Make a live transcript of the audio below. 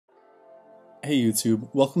Hey YouTube,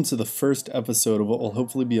 welcome to the first episode of what will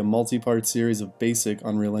hopefully be a multi-part series of basic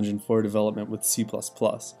Unreal Engine 4 development with C++.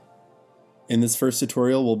 In this first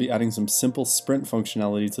tutorial, we'll be adding some simple sprint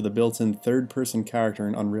functionality to the built-in third-person character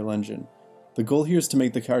in Unreal Engine. The goal here is to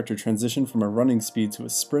make the character transition from a running speed to a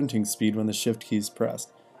sprinting speed when the shift key is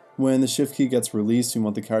pressed. When the shift key gets released, we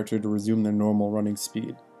want the character to resume their normal running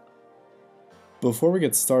speed. Before we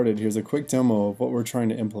get started, here's a quick demo of what we're trying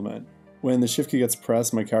to implement. When the shift key gets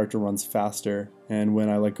pressed, my character runs faster, and when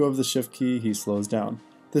I let go of the shift key, he slows down.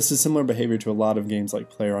 This is similar behavior to a lot of games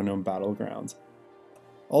like PlayerUnknown Battlegrounds.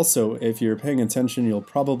 Also, if you're paying attention, you'll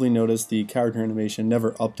probably notice the character animation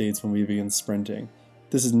never updates when we begin sprinting.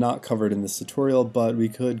 This is not covered in this tutorial, but we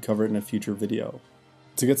could cover it in a future video.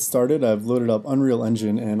 To get started, I've loaded up Unreal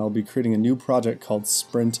Engine and I'll be creating a new project called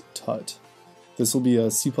Sprint Tut. This will be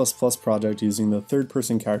a C++ project using the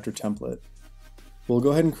third-person character template. We'll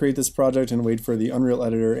go ahead and create this project and wait for the Unreal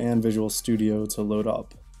Editor and Visual Studio to load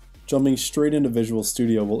up. Jumping straight into Visual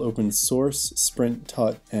Studio, we'll open source sprint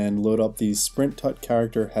tut and load up the sprint tut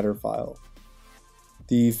character header file.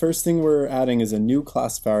 The first thing we're adding is a new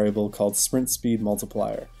class variable called sprint speed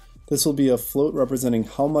multiplier. This will be a float representing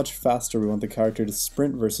how much faster we want the character to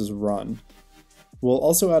sprint versus run. We'll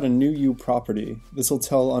also add a new U property. This will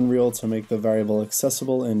tell Unreal to make the variable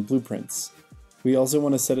accessible in blueprints. We also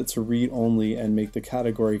want to set it to read only and make the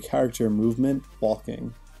category character movement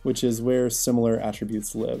walking, which is where similar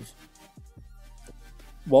attributes live.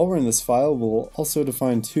 While we're in this file, we'll also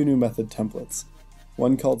define two new method templates,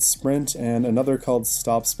 one called sprint and another called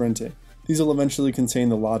stop sprinting. These will eventually contain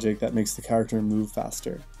the logic that makes the character move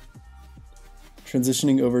faster.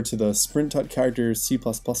 Transitioning over to the sprint tut character C++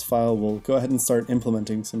 file, we'll go ahead and start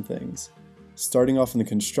implementing some things. Starting off in the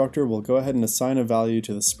constructor, we'll go ahead and assign a value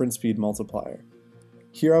to the sprint speed multiplier.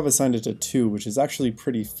 Here I've assigned it to 2, which is actually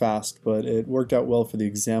pretty fast, but it worked out well for the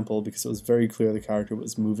example because it was very clear the character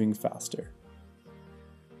was moving faster.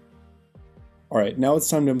 Alright, now it's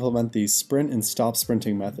time to implement the sprint and stop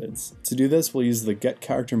sprinting methods. To do this, we'll use the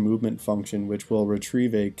getCharacterMovement function, which will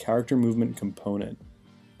retrieve a character movement component.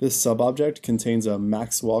 This subobject contains a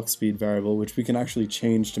max walk speed variable, which we can actually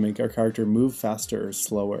change to make our character move faster or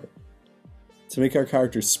slower. To make our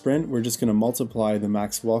character sprint, we're just going to multiply the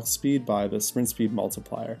max walk speed by the sprint speed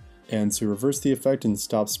multiplier. And to reverse the effect and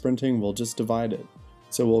stop sprinting, we'll just divide it.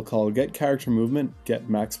 So we'll call getCharacterMovement, get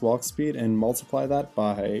max walk speed, and multiply that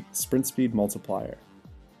by sprint speed multiplier.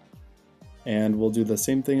 And we'll do the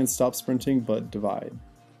same thing in stop sprinting, but divide.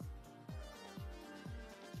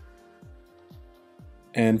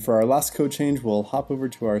 And for our last code change, we'll hop over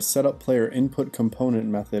to our setUpPlayerInputComponent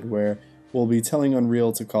method where we'll be telling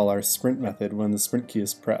Unreal to call our sprint method when the sprint key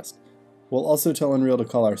is pressed. We'll also tell Unreal to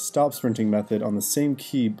call our stop sprinting method on the same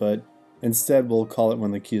key, but instead we'll call it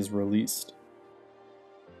when the key is released.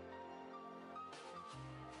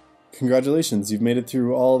 Congratulations, you've made it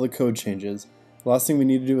through all the code changes. The last thing we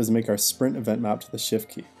need to do is make our sprint event map to the shift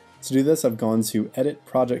key. To do this, I've gone to Edit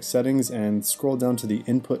Project Settings and scroll down to the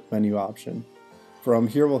Input menu option. From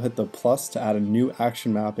here we'll hit the plus to add a new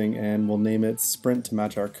action mapping and we'll name it Sprint to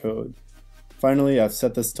match our code. Finally, I've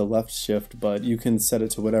set this to left shift, but you can set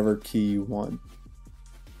it to whatever key you want.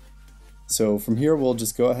 So from here we'll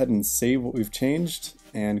just go ahead and save what we've changed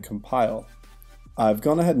and compile. I've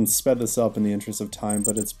gone ahead and sped this up in the interest of time,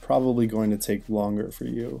 but it's probably going to take longer for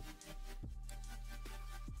you.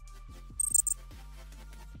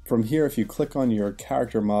 From here, if you click on your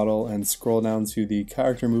character model and scroll down to the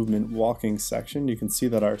character movement walking section, you can see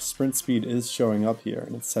that our sprint speed is showing up here,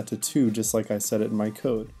 and it's set to 2 just like I set it in my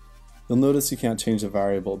code. You'll notice you can't change the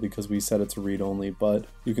variable because we set it to read only, but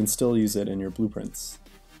you can still use it in your blueprints.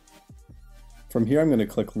 From here I'm going to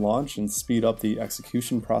click launch and speed up the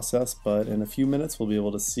execution process, but in a few minutes we'll be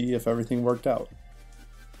able to see if everything worked out.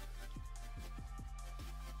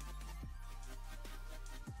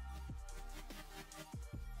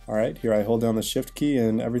 Alright, here I hold down the shift key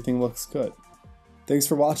and everything looks good. Thanks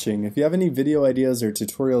for watching. If you have any video ideas or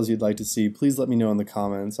tutorials you'd like to see, please let me know in the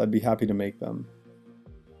comments. I'd be happy to make them.